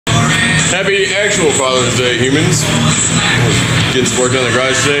Happy actual Father's Day, humans. Getting some work done in the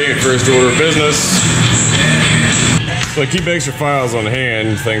garage today, first order of business. So I keep extra files on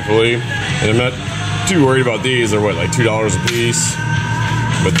hand, thankfully, and I'm not too worried about these. They're what, like $2 a piece?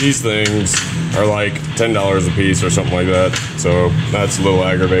 But these things are like $10 a piece or something like that, so that's a little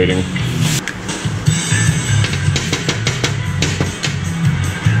aggravating.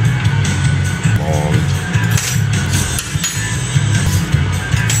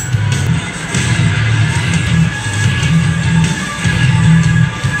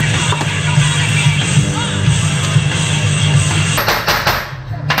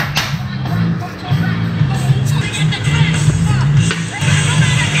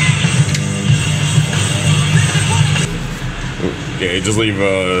 Okay, just leave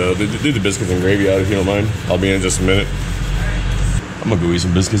the biscuits and gravy out if you don't mind. I'll be in just a minute. I'm gonna go eat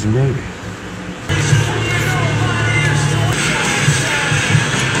some biscuits and gravy.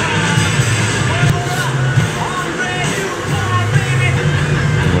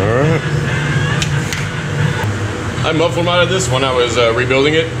 Alright. I muffled them out of this when I was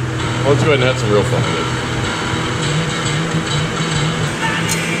rebuilding it. Let's go ahead and have some real fun with it.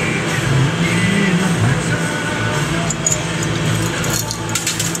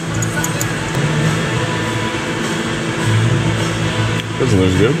 Doesn't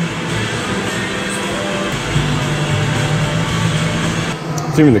look good.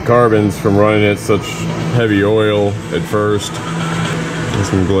 Assuming the carbons from running it such heavy oil at first. And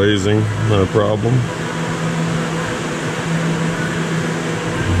some glazing, not a problem.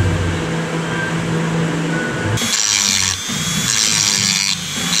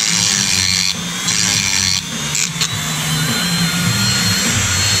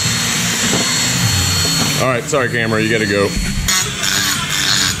 Alright, sorry camera, you gotta go.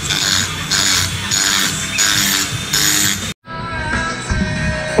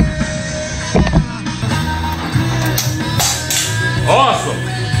 Awesome!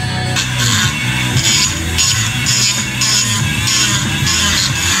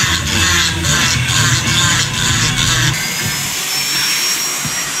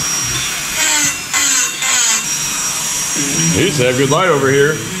 He used to have good light over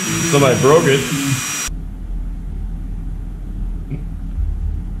here. Somebody broke it.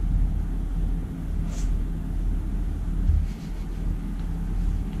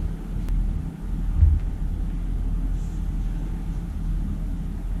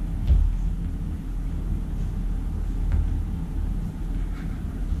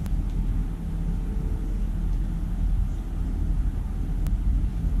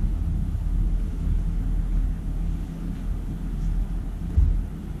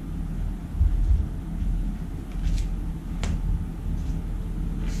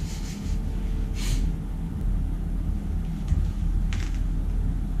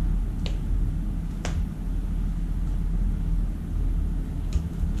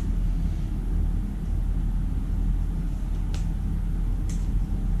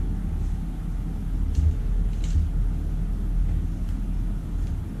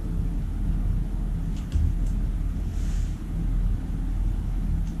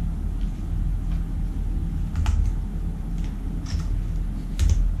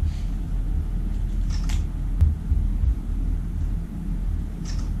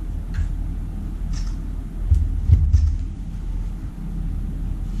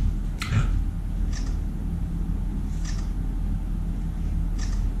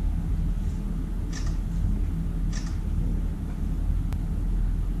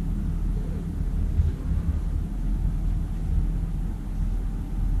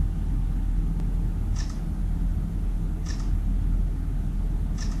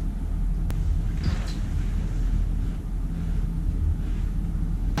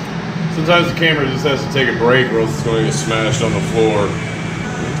 Sometimes the camera just has to take a break or else it's going to get smashed on the floor.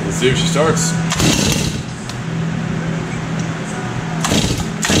 Let's see if she starts.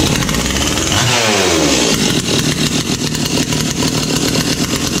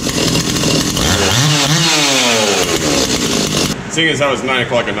 Seeing as how it's 9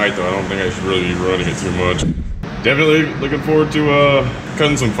 o'clock at night though, I don't think I should really be running it too much. Definitely looking forward to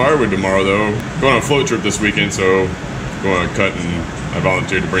cutting some firewood tomorrow though. Going on a float trip this weekend, so going to cut, and I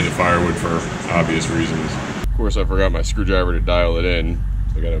volunteered to bring the firewood for obvious reasons. Of course, I forgot my screwdriver to dial it in.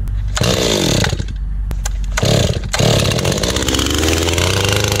 So I gotta...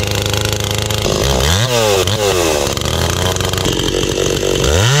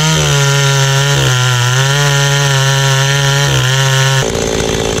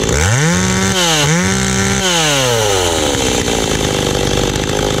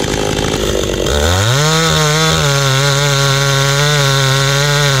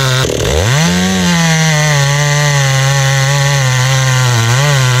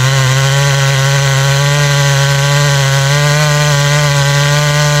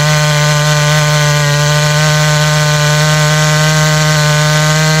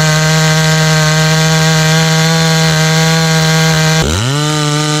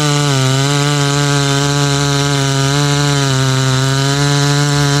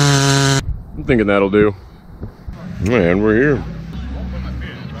 thinking that'll do. And we're here.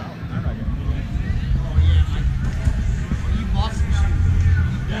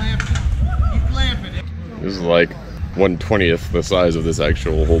 This is like 1/20th the size of this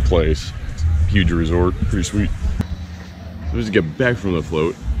actual whole place. Huge resort, pretty sweet. So just get back from the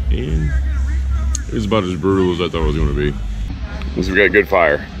float, and it was about as brutal as I thought it was going to be. At least we got good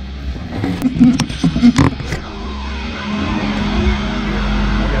fire.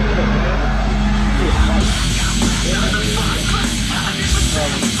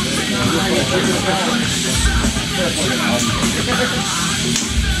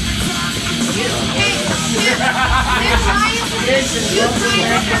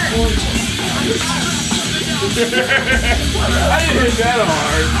 I didn't hit that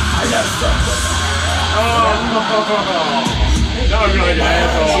hard. Oh, now I'm like an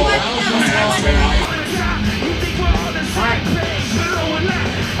asshole.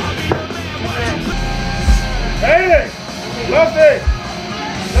 Hey, Lefty,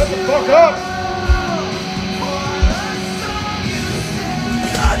 shut the fuck up.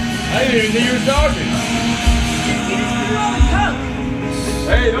 I didn't even think you were talking.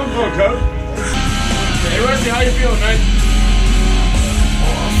 Hey, don't go, Coach. Hey, Rusty, how you feeling, man?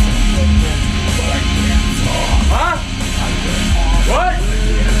 Huh? What?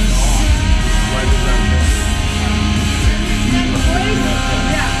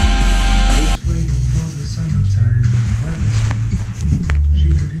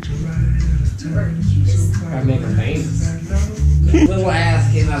 I make a face. Little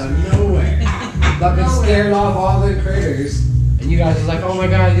ass came out of nowhere. Fucking scared off all the critters. And you guys was like, oh my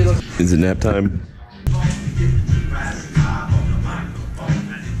god, you look. Is it nap time?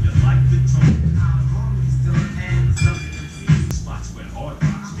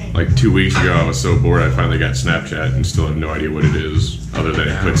 Like 2 weeks ago, I was so bored I finally got Snapchat and still have no idea what it is, other than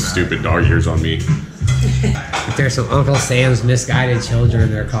it puts stupid dog ears on me. There's some Uncle Sam's misguided children,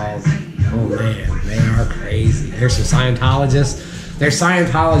 they're called. Oh man, they are crazy. There's some Scientologists. They're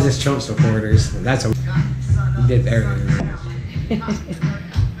Scientologist Trump supporters. That's a you did better than that.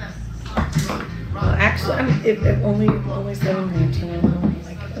 Well, actually, I'm only 7:19. I'm only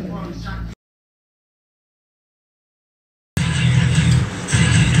like.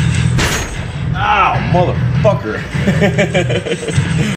 Ow, motherfucker.